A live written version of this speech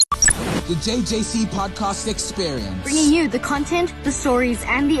the JJC Podcast Experience. Bringing you the content, the stories,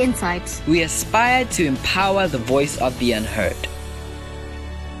 and the insights. We aspire to empower the voice of the unheard.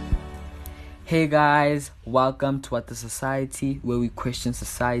 Hey guys, welcome to What the Society, where we question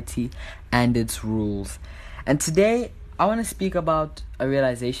society and its rules. And today, I want to speak about a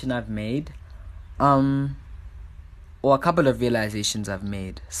realization I've made, or a couple of realizations I've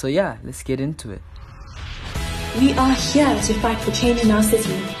made. So yeah, let's get into it. We are here to fight for change in our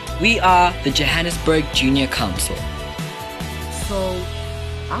city. We are the Johannesburg Junior Council. So,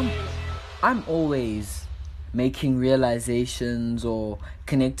 I'm always making realizations or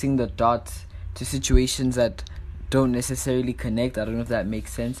connecting the dots to situations that don't necessarily connect. I don't know if that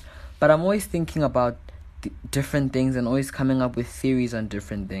makes sense. But I'm always thinking about different things and always coming up with theories on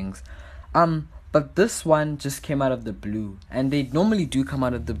different things. But this one just came out of the blue. And they normally do come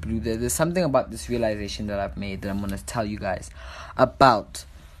out of the blue. There's something about this realization that I've made that I'm going to tell you guys about.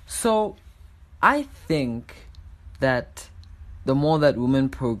 So, I think that the more that women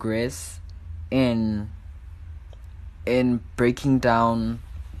progress in breaking down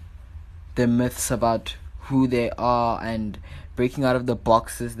the myths about who they are and breaking out of the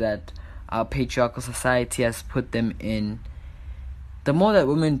boxes that our patriarchal society has put them in, the more that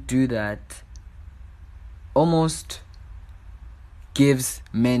women do that, almost gives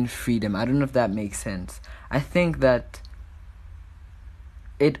men freedom. I don't know if that makes sense. I think that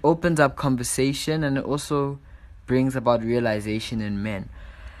it opens up conversation and it also brings about realization in men.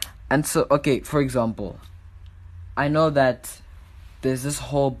 And so, okay, for example, I know that there's this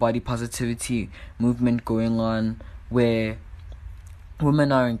whole body positivity movement going on where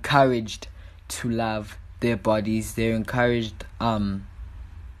women are encouraged to love their bodies. They're encouraged to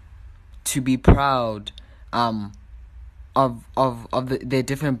be proud of their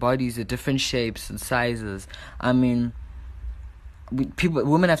different bodies, the different shapes and sizes. I mean,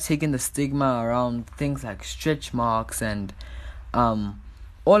 women have taken the stigma around things like stretch marks and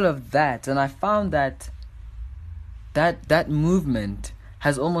all of that, and I found that movement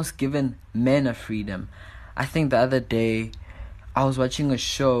has almost given men a freedom. I think the other day I was watching a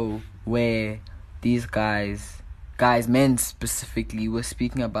show where these men specifically, were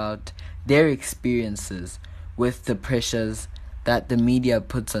speaking about their experiences with the pressures that the media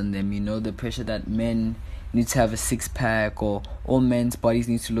puts on them. You know, the pressure that men need to have a six-pack or all men's bodies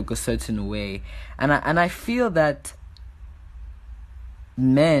need to look a certain way. And I feel that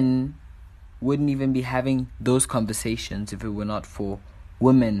men wouldn't even be having those conversations if it were not for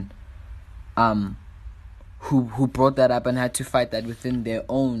women who brought that up and had to fight that within their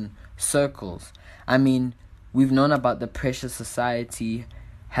own circles. I mean, we've known about the pressure society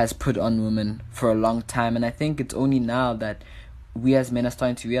has put on women for a long time, and I think it's only now that we as men are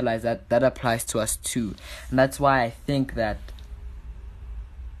starting to realize that that applies to us too. And that's why I think that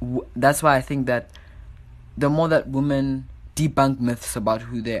the more that women debunk myths about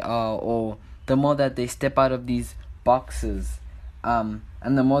who they are, or the more that they step out of these boxes, and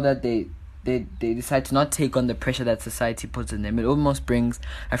the more that they decide to not take on the pressure that society puts on them, it almost brings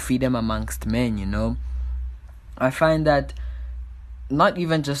a freedom amongst men, you know. I find that not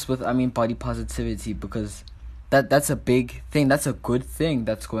even just with, body positivity, because that's a big thing, that's a good thing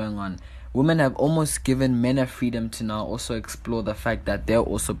that's going on. Women have almost given men a freedom to now also explore the fact that they're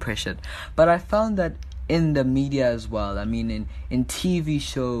also pressured. But I found that in the media as well, in TV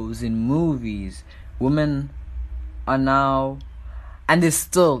shows, in movies, women are now, and there's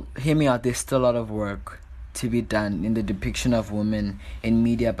still, hear me out, there's still a lot of work to be done in the depiction of women in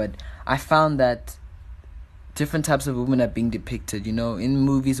media, but I found that different types of women are being depicted. You know, in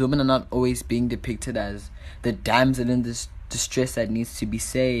movies, women are not always being depicted as the damsel in distress that needs to be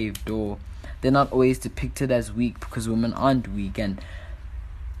saved, or they're not always depicted as weak, because women aren't weak. And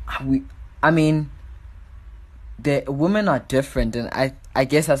the women are different, and I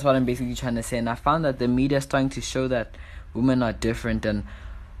guess that's what I'm basically trying to say. And I found that the media is starting to show that women are different, and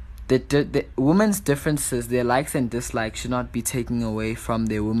the women's differences, their likes and dislikes, should not be taken away from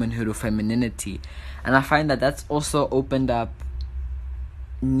their womanhood or femininity. And I find that that's also opened up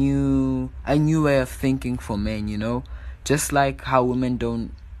a new way of thinking for men, you know, just like how women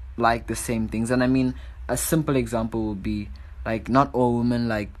don't like the same things. And a simple example would be, like, not all women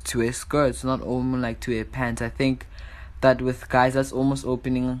like to wear skirts, not all women like to wear pants. I think that with guys, that's almost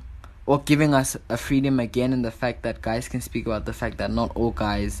opening or giving us a freedom again, in the fact that guys can speak about the fact that not all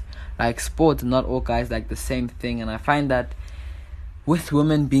guys like sports, not all guys like the same thing. And I find that with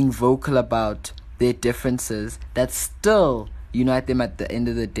women being vocal about their differences that still unite them at the end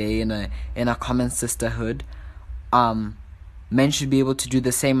of the day in a common sisterhood, men should be able to do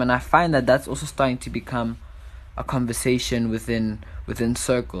the same. And I find that that's also starting to become a conversation within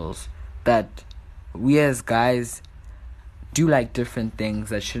circles, that we as guys do like different things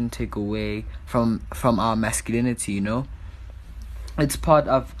that shouldn't take away from our masculinity, you know. It's part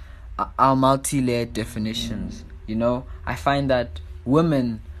of our multi-layered definitions, you know. I find that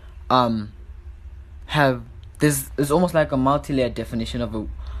women have there's almost like a multi-layered definition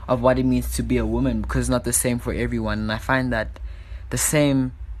of what it means to be a woman, because it's not the same for everyone. And I find that the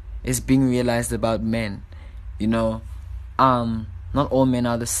same is being realized about men, you know. Not all men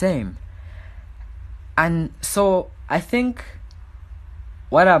are the same. And so I think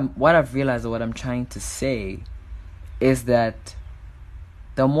what I've realized, or what I'm trying to say, is that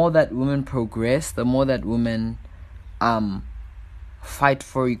the more that women progress, the more that women fight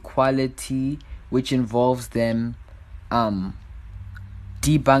for equality, which involves them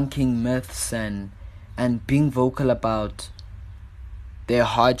debunking myths and being vocal about their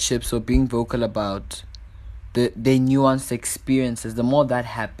hardships, or being vocal about their nuanced experiences. The more that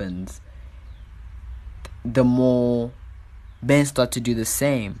happens, the more men start to do the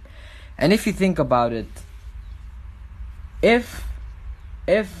same. And if you think about it, if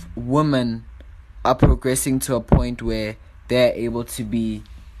women are progressing to a point where they're able to be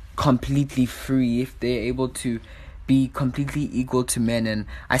completely free, if they're able to be completely equal to men, and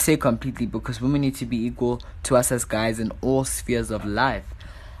I say completely because women need to be equal to us as guys in all spheres of life.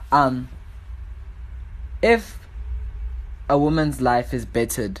 If a woman's life is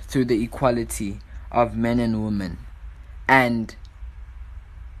bettered through the equality of men and women, and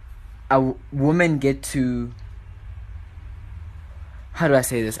a woman get to, how do I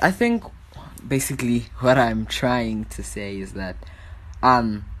say this? I think basically what I'm trying to say is that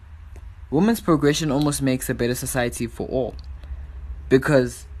women's progression almost makes a better society for all,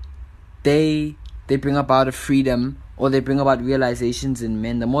 because they bring about a freedom, or they bring about realizations in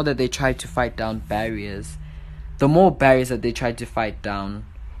men. The more that they try to fight down barriers, the more barriers that they try to fight down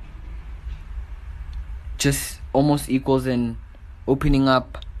just almost equals in opening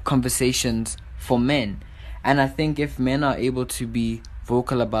up conversations for men. And I think if men are able to be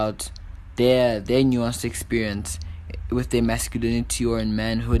vocal about their nuanced experience with their masculinity or in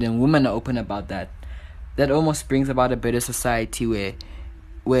manhood, and women are open about that almost brings about a better society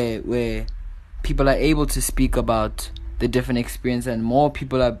where people are able to speak about the different experience, and more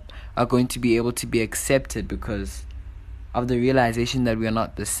people are going to be able to be accepted because of the realization that we are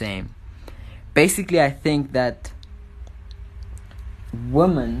not the same. Basically, I think that a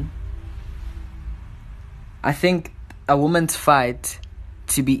woman's fight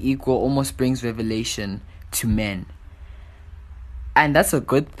to be equal almost brings revelation to men, and that's a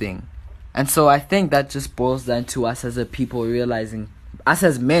good thing. And so I think that just boils down to us as a people realizing, us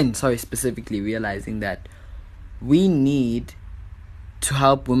as men, specifically realizing that we need to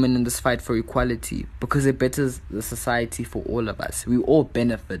help women in this fight for equality, because it betters the society for all of us. We all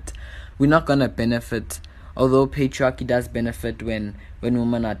benefit. We're not gonna benefit, although patriarchy does benefit when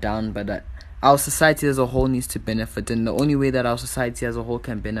women are down, but our society as a whole needs to benefit, and the only way that our society as a whole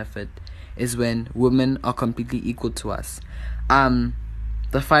can benefit is when women are completely equal to us.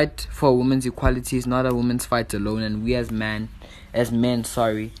 The fight for women's equality is not a women's fight alone, and we as men,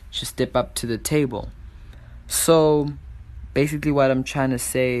 should step up to the table. So basically what I'm trying to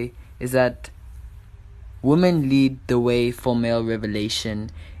say is that women lead the way for male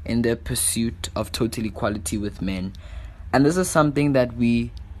revelation in the pursuit of total equality with men. And this is something that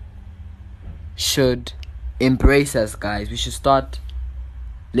we should embrace as guys. We should start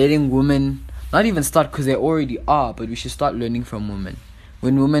letting women, not even start because they already are, but we should start learning from women.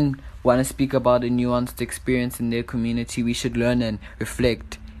 When women want to speak about a nuanced experience in their community, we should learn and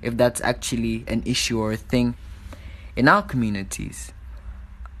reflect if that's actually an issue or a thing in our communities.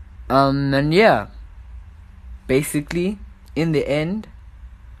 And yeah, basically, in the end,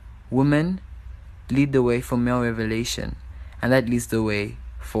 women lead the way for male revelation, and that leads the way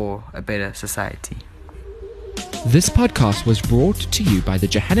for a better society. This podcast was brought to you by the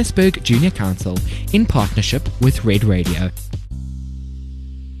Johannesburg Junior Council in partnership with Red Radio.